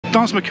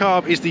Danse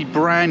Macabre is the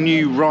brand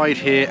new ride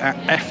here at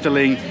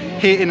Efteling,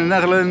 here in the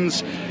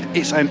Netherlands.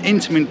 It's an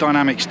Intamin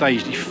dynamic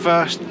stage, the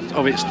first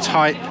of its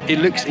type. It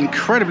looks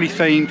incredibly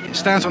themed. It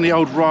stands on the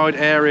old ride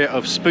area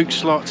of Spook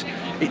Slot.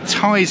 It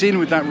ties in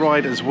with that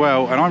ride as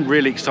well, and I'm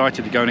really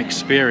excited to go and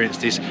experience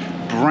this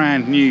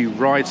brand new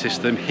ride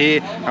system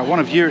here at one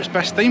of Europe's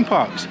best theme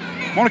parks.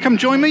 Want to come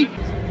join me?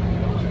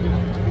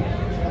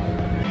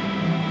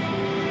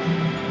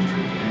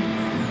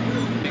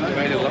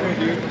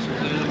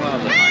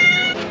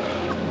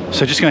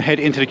 So just going to head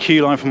into the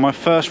queue line for my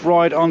first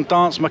ride on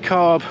Danse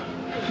Macabre.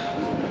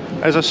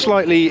 There's a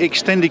slightly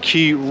extended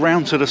queue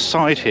round to the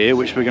side here,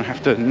 which we're going to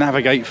have to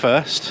navigate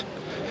first.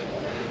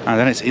 And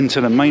then it's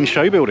into the main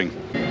show building.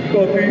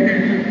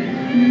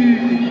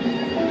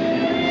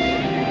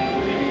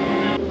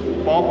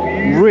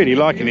 Really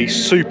liking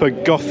these super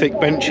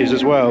gothic benches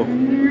as well.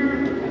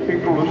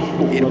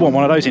 You'd want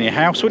one of those in your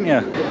house, wouldn't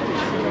you?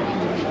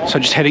 So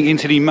just heading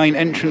into the main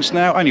entrance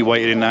now. Only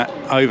waited in that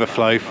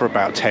overflow for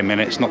about 10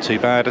 minutes, not too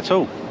bad at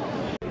all.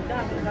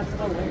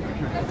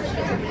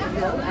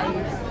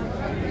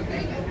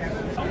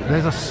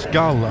 There's a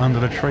skull under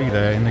the tree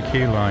there in the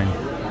queue line.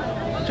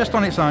 Just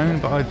on its own,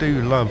 but I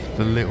do love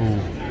the little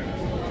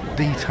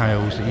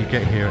details that you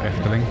get here at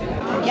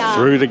Efteling. Yeah.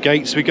 Through the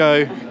gates we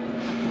go.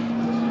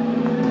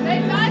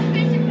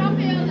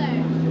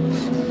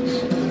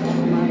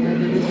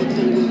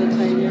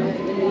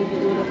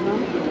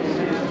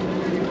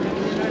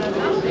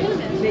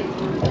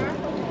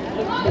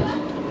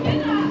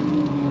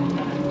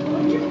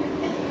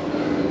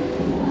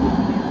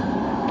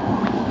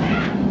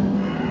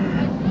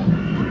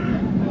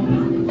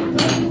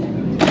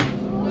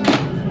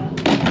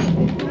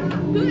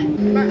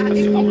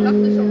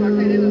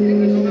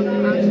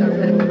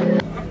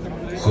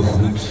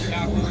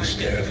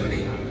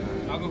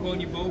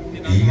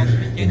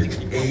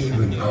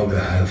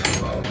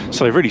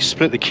 So they've really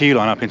split the queue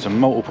line up into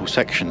multiple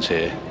sections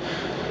here.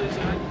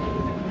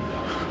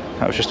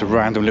 That was just a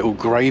random little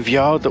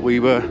graveyard that we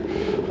were,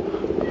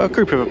 a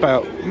group of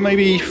about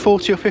maybe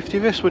 40 or 50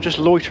 of us were just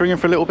loitering in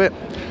for a little bit.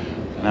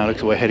 Now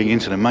look, we're heading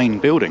into the main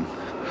building.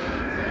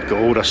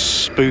 Got all the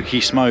spooky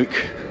smoke.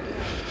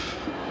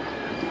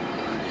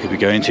 Here we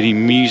go into the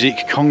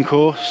music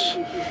concourse.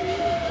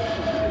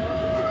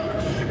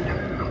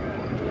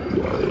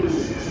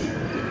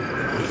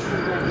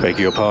 Beg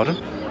your pardon.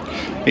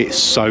 It's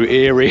so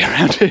eerie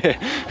around here.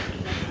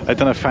 They've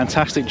done a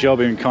fantastic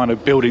job in kind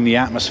of building the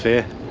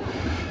atmosphere.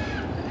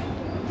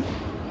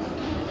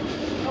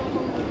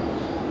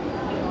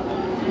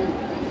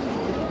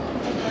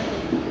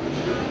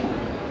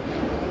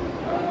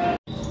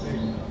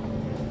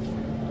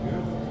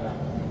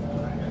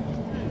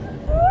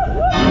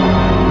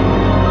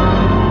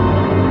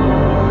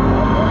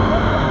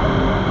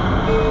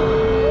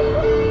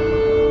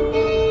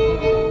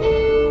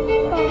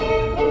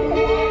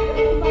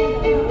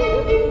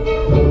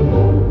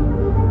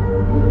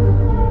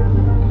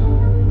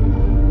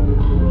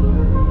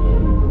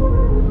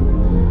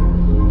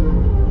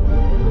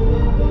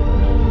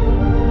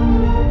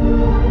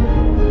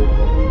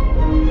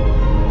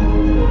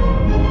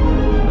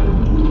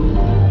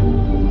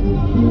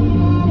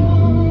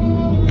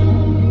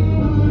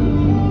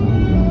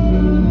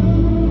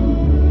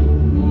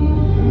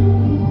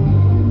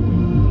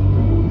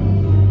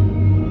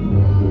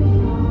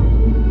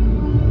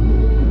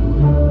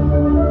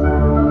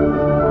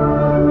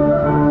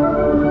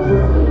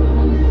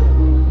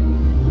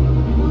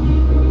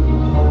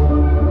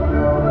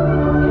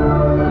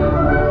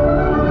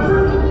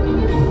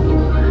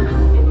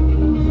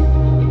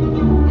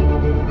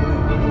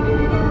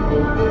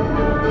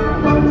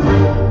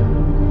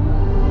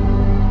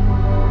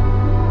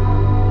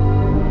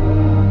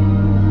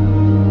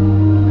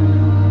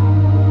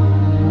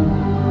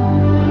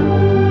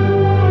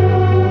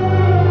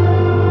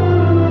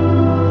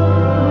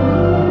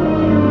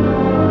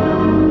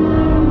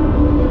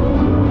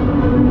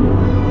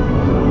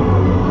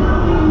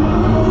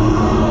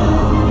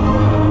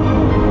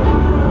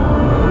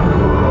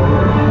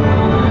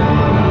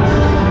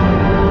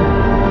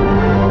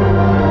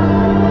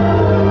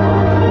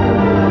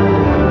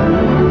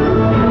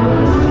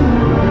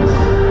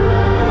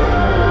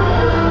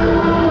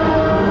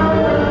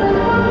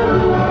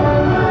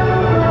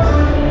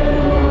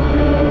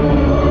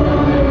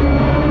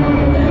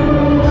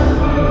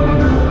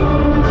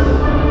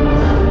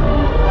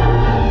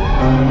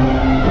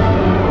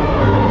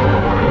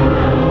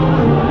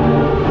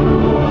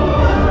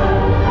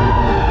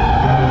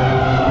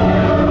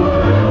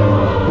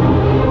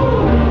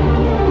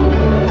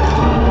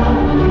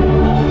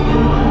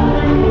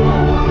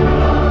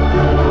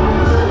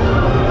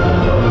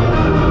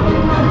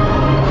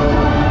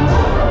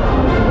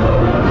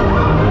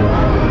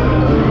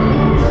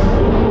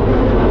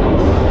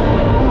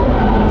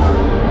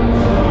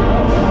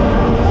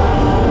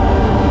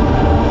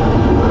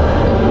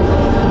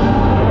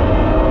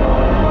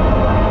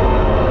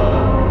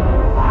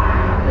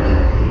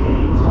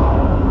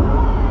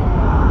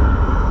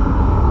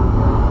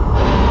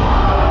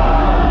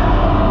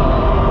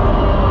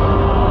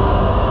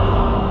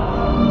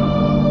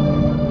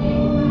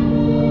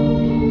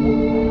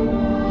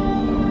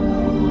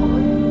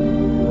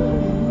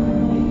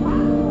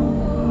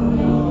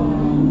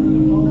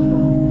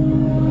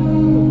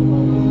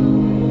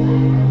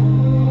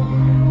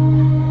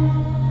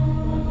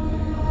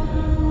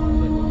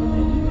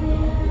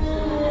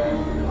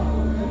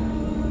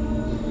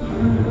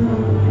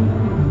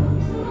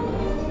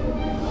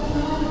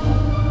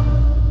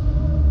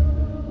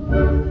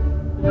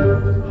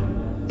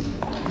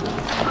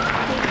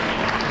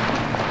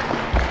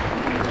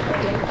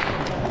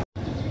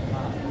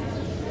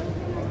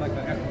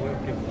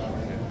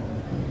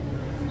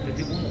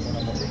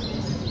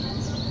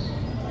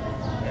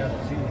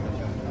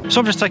 So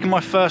I've just taken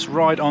my first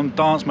ride on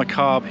Danse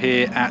Macabre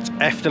here at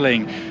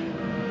Efteling,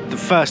 the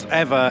first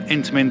ever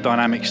Intamin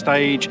dynamic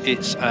stage.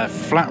 It's a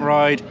flat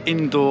ride,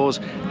 indoors,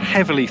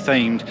 heavily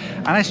themed,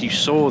 and as you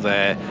saw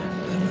there,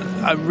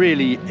 a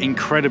really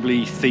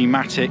incredibly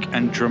thematic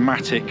and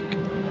dramatic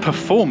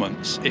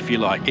performance, if you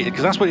like,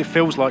 because that's what it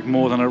feels like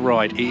more than a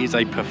ride. It is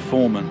a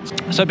performance.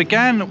 So it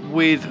began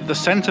with the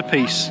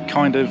centerpiece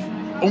kind of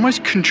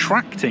almost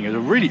contracting as a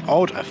really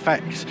odd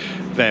effect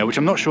there, which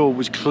I'm not sure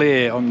was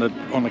clear on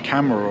the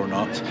camera or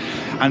not.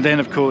 And then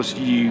of course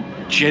you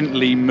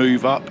gently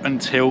move up and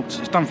tilt.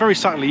 It's done very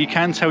subtly. You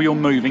can tell you're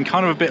moving,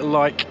 kind of a bit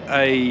like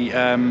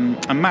a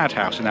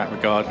madhouse in that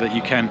regard, that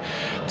you can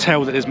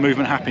tell that there's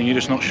movement happening, you're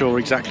just not sure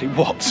exactly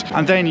what.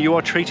 And then you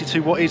are treated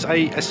to what is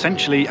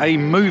essentially a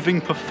moving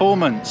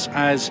performance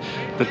as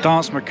the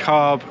Danse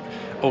Macabre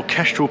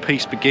orchestral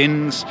piece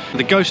begins.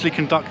 The ghostly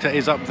conductor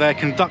is up there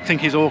conducting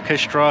his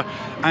orchestra,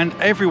 and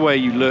everywhere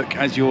you look,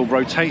 as you're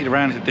rotated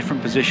around into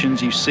different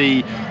positions, you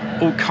see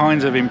all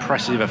kinds of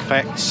impressive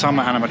effects. Some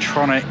are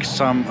animatronic,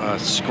 some are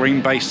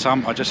screen based,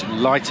 some are just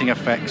lighting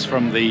effects,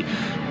 from the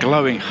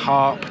glowing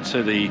harp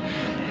to the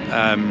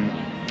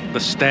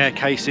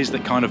staircases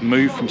that kind of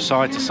move from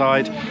side to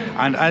side.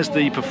 And as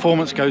the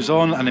performance goes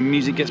on and the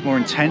music gets more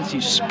intense, you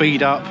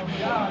speed up.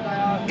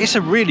 It's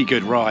a really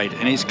good ride,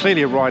 and it's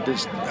clearly a ride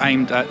that's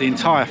aimed at the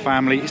entire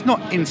family. It's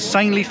not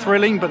insanely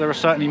thrilling, but there are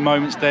certainly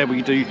moments there where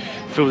you do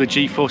feel the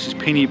G-forces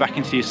pinning you back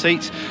into your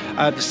seats.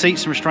 The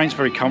seats and restraints are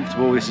very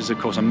comfortable. This is of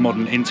course a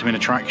modern Intamin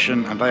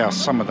attraction, and they are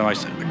some of the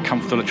most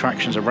comfortable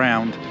attractions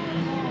around.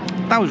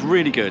 That was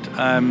really good.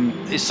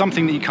 It's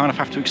something that you kind of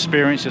have to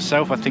experience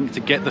yourself, I think,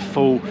 to get the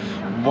full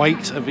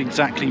weight of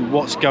exactly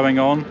what's going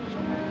on.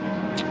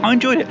 I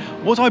enjoyed it.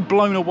 Was I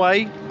blown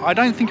away? I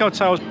don't think I'd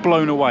say I was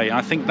blown away.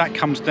 I think that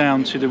comes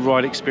down to the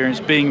ride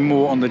experience being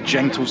more on the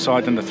gentle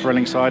side than the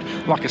thrilling side.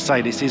 Like I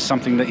say, this is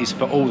something that is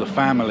for all the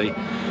family.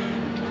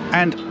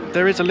 And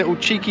there is a little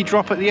cheeky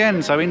drop at the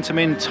end, so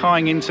Intamin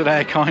tying into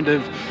their kind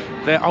of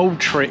their old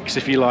tricks,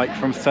 if you like,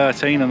 from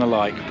 13 and the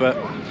like. But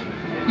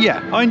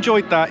yeah, I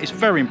enjoyed that. It's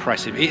very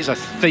impressive. It is a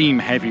theme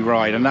heavy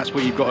ride, and that's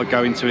what you've got to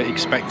go into it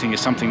expecting, is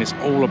something that's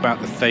all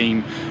about the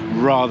theme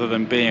rather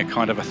than being a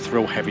kind of a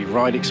thrill heavy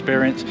ride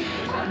experience.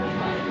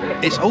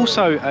 It's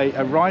also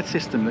a ride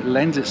system that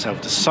lends itself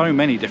to so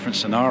many different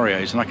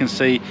scenarios, and I can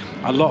see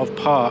a lot of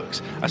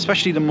parks,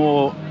 especially the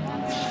more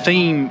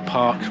theme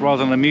parks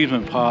rather than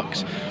amusement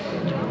parks,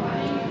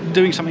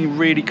 doing something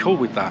really cool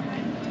with that.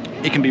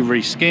 It can be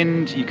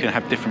reskinned, you can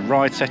have different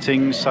ride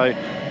settings, so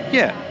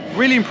yeah,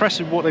 really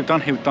impressive what they've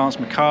done here with Danse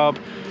Macabre.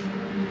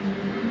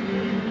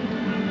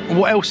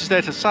 What else is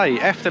there to say?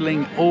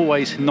 Efteling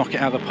always knock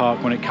it out of the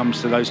park when it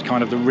comes to those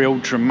kind of the real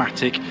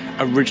dramatic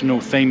original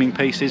theming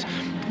pieces.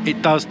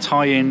 It does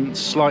tie in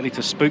slightly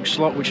to Spook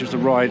Slot, which was the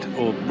ride,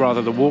 or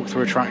rather the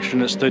walkthrough attraction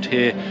that stood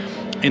here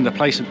in the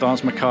place of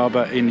Danse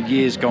Macabre in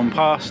years gone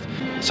past.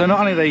 So not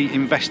only are they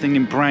investing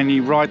in brand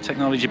new ride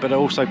technology, but they're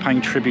also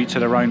paying tribute to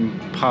their own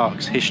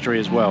park's history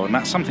as well, and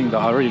that's something that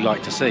I really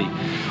like to see.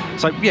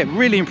 So yeah,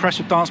 really impressed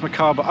with Danse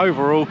Macabre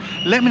overall.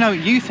 Let me know what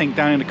you think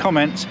down in the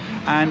comments,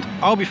 and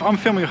I'm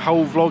filming a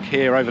whole vlog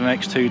here over the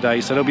next 2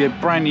 days, so there'll be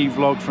a brand new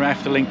vlog from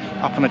Efteling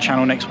up on the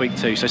channel next week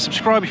too. So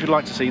subscribe if you'd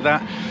like to see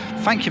that.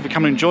 Thank you for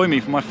coming and joining me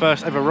for my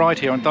first ever ride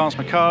here on Danse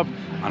Macabre,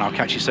 and I'll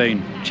catch you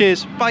soon.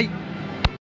 Cheers, bye.